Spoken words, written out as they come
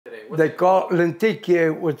They call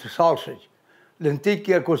lenticchie with sausage.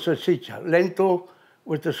 Lenticchie con salsiccia. Lentil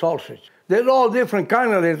with the sausage. They're all different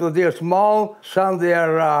kind of lentils. They're small. Some they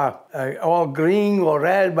are all green or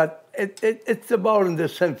red, but it's about in the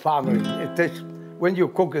same family. It tastes, when you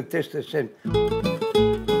cook, it tastes the same.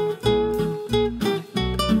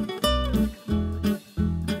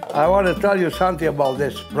 I want to tell you something about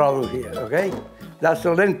this product here, okay? That's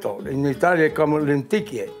a lentil. In Italian, they call it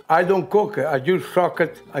lenticchie. I don't cook it. I just soak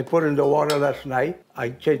it. I put it in the water last night. I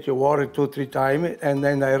change the water 2-3 times, and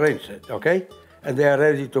then I rinse it, okay? And they are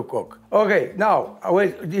ready to cook. Okay, now, I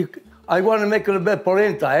want to make a little bit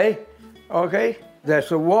polenta, eh? Okay?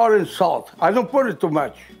 There's water and salt. I don't put it too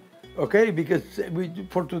much, okay? Because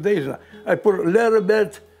for today's, I put a little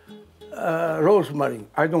bit rosemary.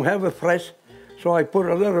 I don't have it fresh, so I put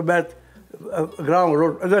a little bit ground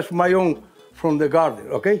rosemary. That's my own from the garden,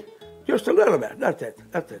 okay? Just a little bit, that's it,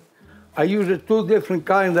 that's it. I use 2 different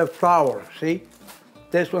kinds of flour, see?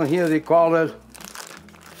 This one here, they call it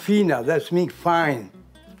fina, that means fine.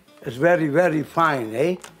 It's very, very fine,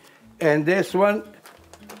 eh? And this one,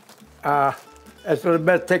 it's a little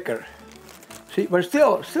bit thicker. See, but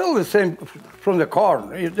still the same from the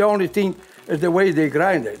corn. The only thing is the way they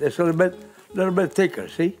grind it. It's a little bit thicker,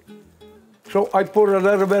 see? So I put a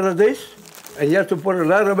little bit of this, and you have to put a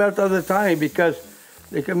little bit at a time because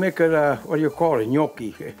they can make it, what do you call it,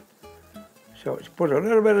 gnocchi. So put a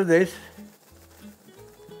little bit of this.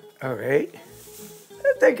 Okay.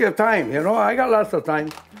 Take your time, you know, I got lots of time.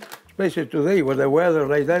 Especially today with the weather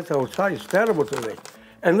like that outside, it's terrible today.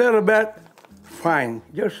 A little bit, fine,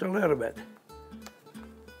 just a little bit.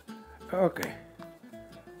 Okay.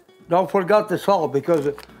 Don't forget the salt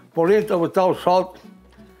because polenta without salt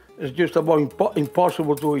is just about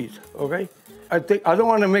impossible to eat, okay? I don't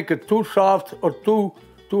want to make it too soft or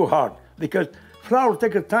too hard because flour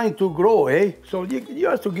takes time to grow, eh? So you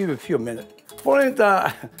have to give it a few minutes.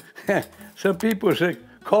 Polenta, some people say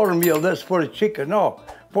cornmeal, that's for the chicken. No,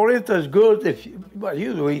 polenta is good if well,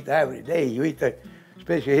 you do eat every day. You eat,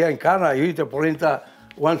 especially here in Canada, you eat a polenta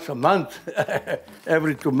once a month,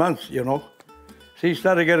 every 2 months, you know. See, it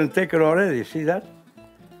started getting thicker already, see that?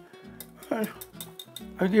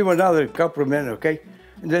 I'll give another couple of minutes, okay?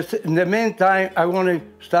 In the meantime, I want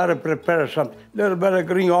to start to prepare something. A little bit of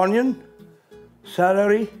green onion,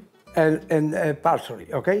 celery, and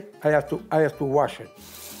parsley, okay? I have to wash it.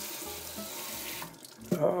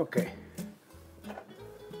 Okay.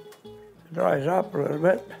 Dries up a little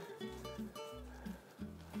bit.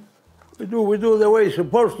 We do the way it's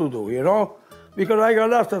supposed to do, you know? Because I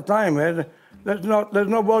got lots of time, and there's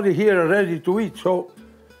nobody here ready to eat, so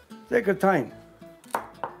take your time.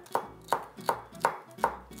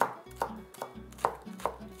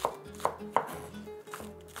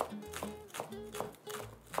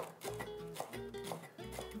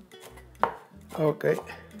 Okay.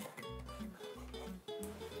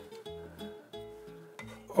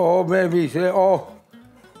 Oh, maybe you say, oh,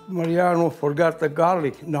 Mariano forgot the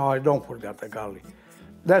garlic. No, I don't forget the garlic.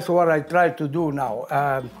 That's what I try to do now.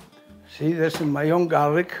 See, this is my own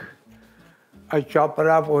garlic. I chop it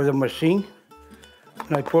up with a machine,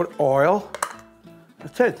 and I put oil.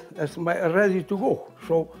 That's it. That's ready to go.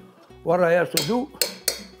 So what I have to do,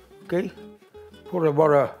 okay, put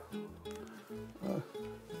about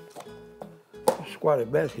it's quite a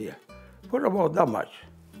bit here. Put about that much.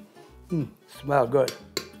 Smells good.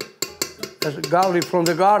 That's garlic from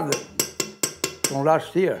the garden, from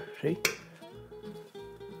last year, see?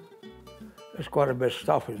 There's quite a bit of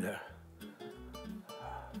stuff in there.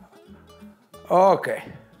 Okay.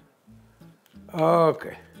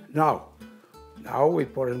 Okay. Now we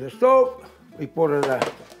put it in the stove. We put it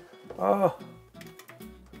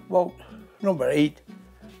about number 8.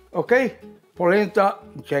 Okay? Polenta,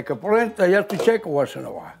 check a polenta. You have to check once in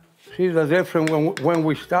a while. See the difference when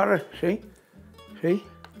we started? See? See?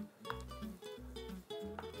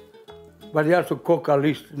 But you have to cook at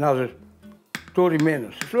least another 30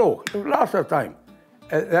 minutes. Slow, lots of time.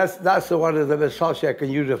 That's one of the best sauce I can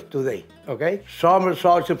use of today, okay? Summer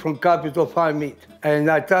sausage from Capital Fine Meat. And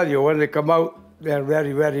I tell you, when they come out, they're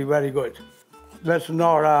very, very, very good. That's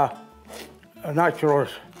not a natural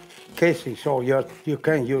casing, so you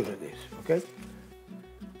can use this, okay?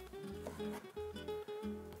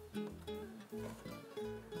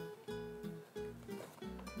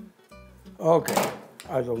 Okay,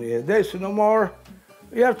 I don't need this no more.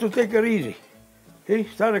 You have to take it easy. See,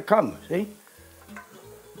 start to come, see?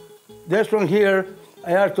 This one here, I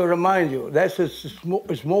have to remind you, this is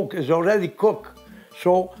smoke is already cooked.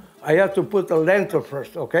 So I have to put the lentil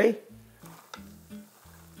first, okay?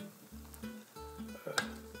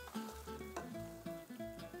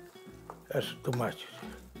 That's too much.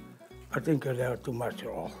 I think they are too much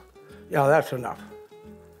raw. Yeah, that's enough.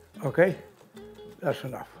 Okay? That's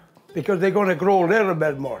enough. Because they're going to grow a little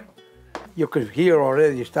bit more. You can hear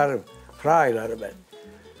already starting to fry a little bit.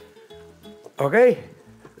 Okay?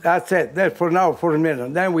 That's it. That's for now, for a minute.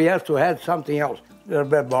 And then we have to add something else. A little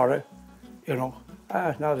bit butter, you know.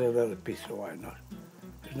 Not a little piece of wine.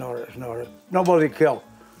 It's not. Nobody kill.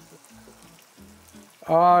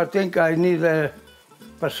 I think I need a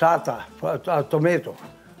passata, a tomato.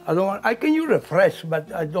 I can use a fresh,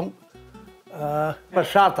 but I don't.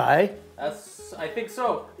 Passata, eh? I think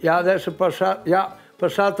so. Yeah, that's a passata. Yeah,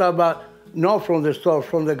 passata, but not from the store,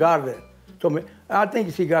 from the garden. I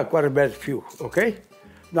think she got quite a bit few, okay?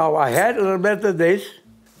 Now I had a little bit of this.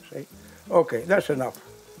 See? Okay, that's enough.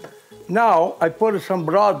 Now I put some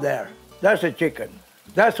broth there. That's a chicken.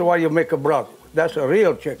 That's why you make a broth. That's a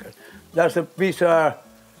real chicken. That's a piece of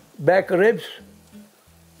back ribs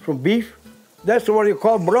from beef. That's what you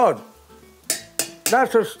call broth.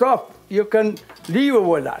 That's the stuff. You can leave it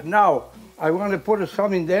with that. Now, I want to put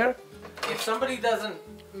some in there. If somebody doesn't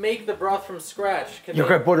make the broth from scratch, you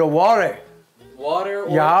can put a water. Water?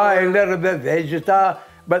 Yeah, a little bit vegetable.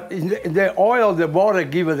 But in the oil, the water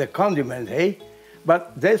give it the condiment, eh?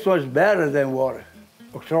 But this was better than water.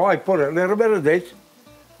 So I put a little bit of this,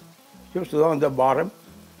 just on the bottom.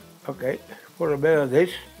 Okay, put a bit of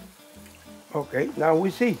this. Okay, now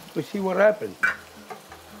we see what happens.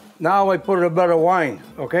 Now I put a bit of wine,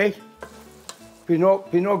 okay?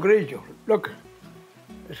 Pinot Grigio. Look,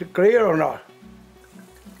 is it clear or not?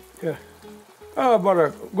 Yeah. Oh, about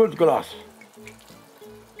a good glass.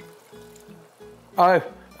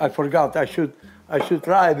 I forgot. I should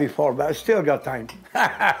try before, but I still got time.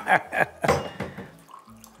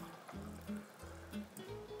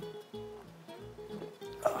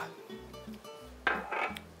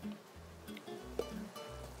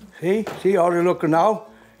 See how they look now?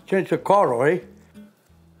 Change the color, eh?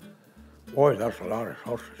 Boy, that's a lot of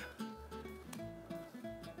sausage.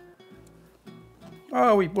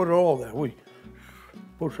 Oh, we put it all there. We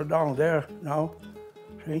push it down there now.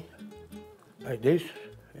 See? Like this.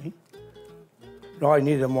 See? No, I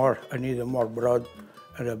need more broth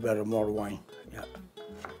and a bit more wine. Yeah.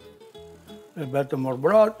 A bit more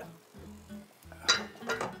broth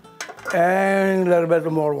and a little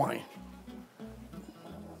bit more wine.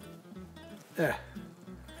 Yeah.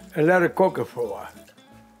 And let it cook it for a while.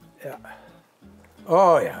 Yeah.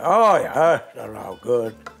 Oh yeah, that's all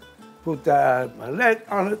good. Put that lid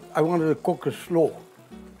on it. I wanted to cook it slow.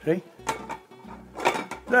 See?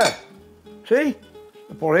 There. See?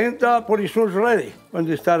 The polenta pretty soon is ready. When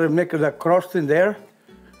they started making that crust in there.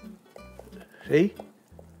 See?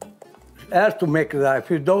 It has to make that.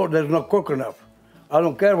 If you don't, there's not cook enough. I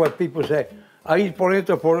don't care what people say. I eat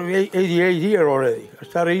polenta for 88 years already. I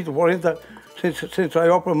started eating polenta since I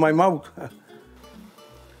opened my mouth.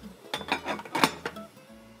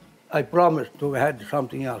 I promised to add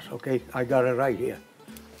something else, okay? I got it right here.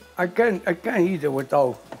 I can't eat it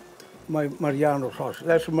without my Mariano sausage.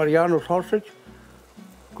 That's a Mariano sausage.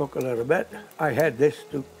 Cook a little bit. I had this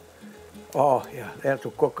too. Oh yeah, they have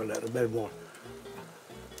to cook a little bit more.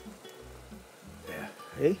 Yeah,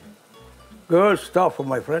 see? Good stuff,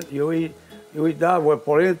 my friend. You eat that with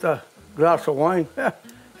polenta, glass of wine.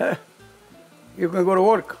 You can go to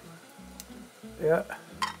work. Yeah.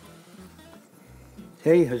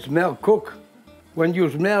 Hey, it smells cooked. When you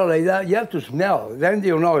smell like that, you have to smell. Then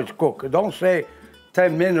you know it's cooked. Don't say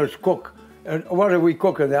 10 minutes cook. What are we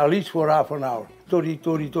cooking? At least for half an hour.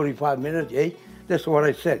 35 minutes, eh? That's what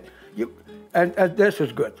I said. And this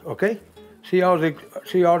is good, okay? See how they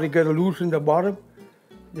get loose in the bottom?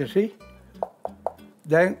 You see?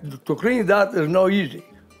 Then to clean that is not easy.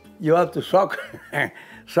 You have to suck.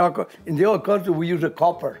 In the old country, we use a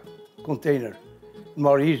copper container.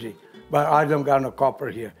 More easy. But I don't got no copper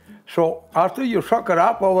here. So after you suck it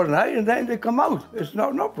up overnight, and then they come out. It's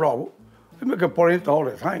no problem. We make a polenta all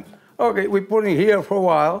the time. Okay, we put it here for a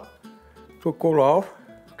while to cool off.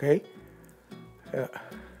 Okay.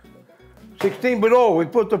 16 below, we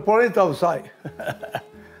put the polenta outside.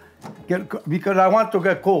 Because I want to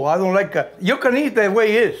get cool. I don't like it. You can eat the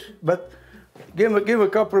way it is, but give a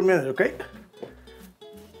couple of minutes, okay?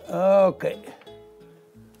 Okay.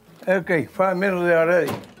 Okay, 5 minutes they are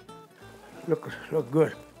ready. Look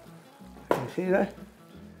good. You see that?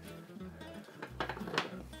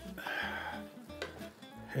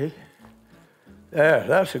 Hey, there,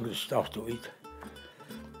 that's a good stuff to eat.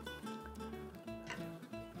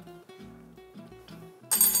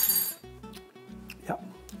 Yeah,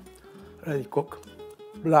 ready cook.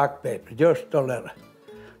 Black pepper, just a little,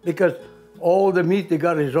 because all the meat they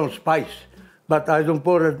got its own spice. But I don't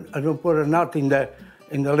put a nut in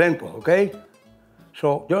in the lentil, okay?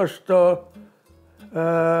 So just,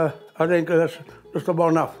 I think that's just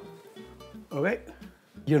about enough, okay?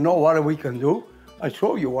 You know what we can do? I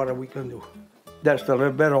show you what we can do. That's a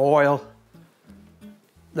little bit of oil.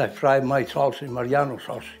 I fry my sauce in Mariano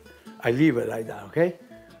sauce. I leave it like that, okay?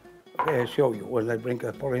 Okay, I'll show you when I bring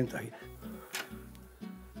the polenta here.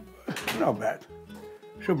 Not bad.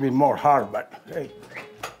 Should be more hard, but hey,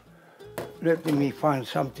 let me find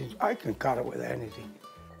something. I can cut it with anything.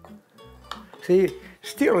 See,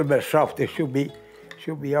 still a bit soft. It should be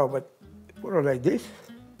out, but put it like this.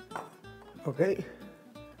 Okay.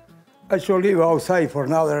 I should leave it outside for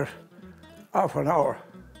another half an hour.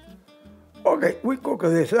 Okay, we cook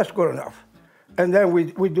this. That's good enough, and then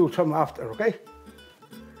we do some after. Okay.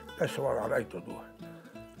 That's what I like to do.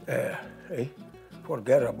 Hey,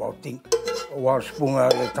 forget about things. 1 spoon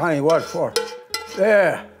at a time. What for?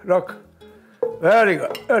 There, look. Very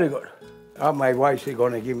good, very good. My wife is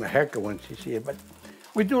going to give me a haircut when she sees it, but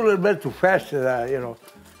we do a little bit too fast, you know.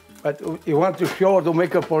 But you want to show to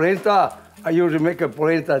make a polenta, I usually make a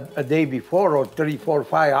polenta a day before or 3, 4,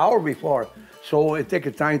 5 hours before. So it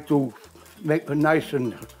takes time to make it nice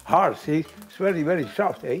and hard, see? It's very, very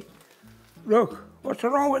soft, eh? Look, what's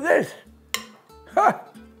wrong with this? Ha!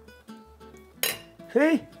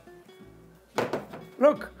 See?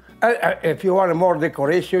 Look, if you want more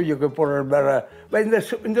decoration, you can put a better. But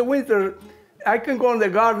in the winter, I can go in the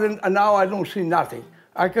garden and now I don't see nothing.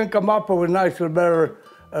 I can come up with a nice better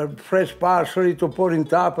fresh parsley to put on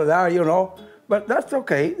top of that, you know. But that's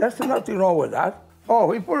okay. There's nothing wrong with that. Oh,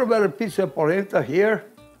 we put a better piece of polenta here.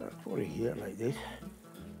 Let's put it here like this.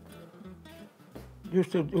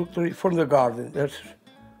 Just 2, 3 from the garden. That's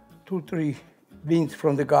 2, 3 beans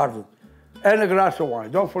from the garden. And a glass of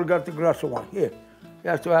wine. Don't forget the glass of wine. Here. You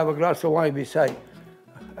have to have a glass of wine beside.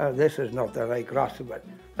 This is not the right glass, but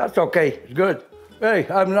that's okay. It's good. Hey,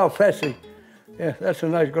 I'm not fussy. Yeah, that's a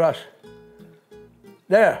nice glass.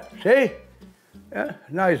 There, see? Yeah,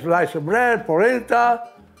 nice slice of bread, polenta,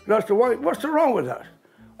 glass of wine. What's wrong with that?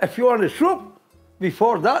 If you want a soup,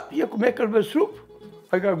 before that, you can make a bit of soup.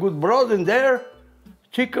 I got good broth in there,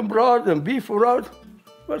 chicken broth and beef broth.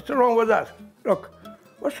 What's wrong with that? Look,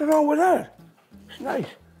 what's wrong with that? It's nice.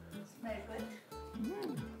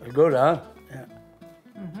 It's good, huh? Yeah.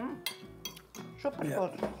 Super Yeah.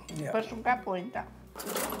 good. Yeah. Pasuka polenta.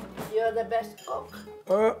 You're the best cook.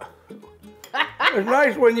 It's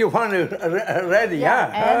nice when you find it ready,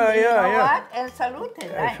 Yeah, huh? and you know Yeah. what? And salute,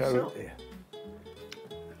 right? Salute.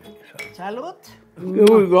 Salute.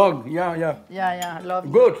 Good, yeah. Yeah, love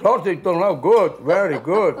you. Good sausage turned out good, very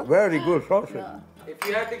good sausage. Yeah. If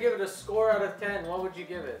you had to give it a score out of 10, what would you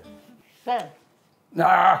give it? 10.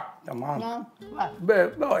 Nah, come on. No? What?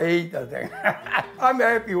 But no 8, I think. I'm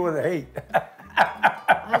happy with 8.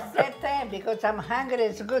 I said 10 because I'm hungry.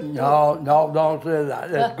 It's good too. No, don't say that.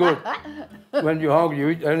 That's good. When you're hungry, you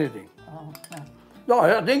eat anything. Oh, No,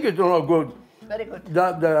 I think it's not good. very good.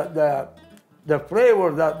 The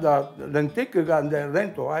flavor that the lentil got and the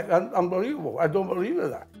lentil, unbelievable. I don't believe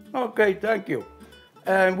that. Okay, thank you.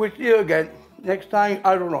 And we'll see you again. Next time,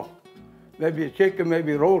 I don't know. Maybe chicken,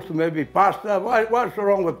 maybe roast, maybe pasta. What's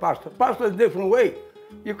wrong with pasta? Pasta is a different way.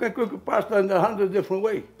 You can cook pasta in 100 different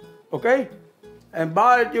ways. Okay? And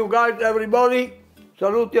bye to you guys, everybody.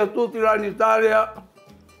 Saluti a tutti là in Italia.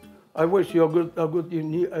 I wish you a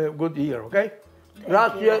good year, okay?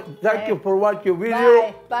 Grazie. Thank you for watching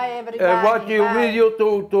video. Bye, everybody. Watch your Bye. video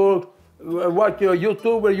to watch your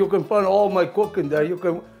YouTube where you can find all my cooking there. You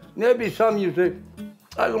can, maybe some you say,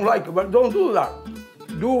 I don't like it, but don't do that.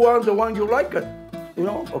 Do the one you like it, you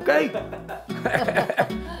know, okay?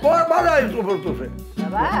 Bye,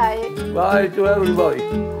 Bye. Bye to everybody.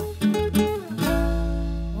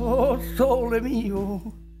 Oh, sole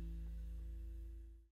mio.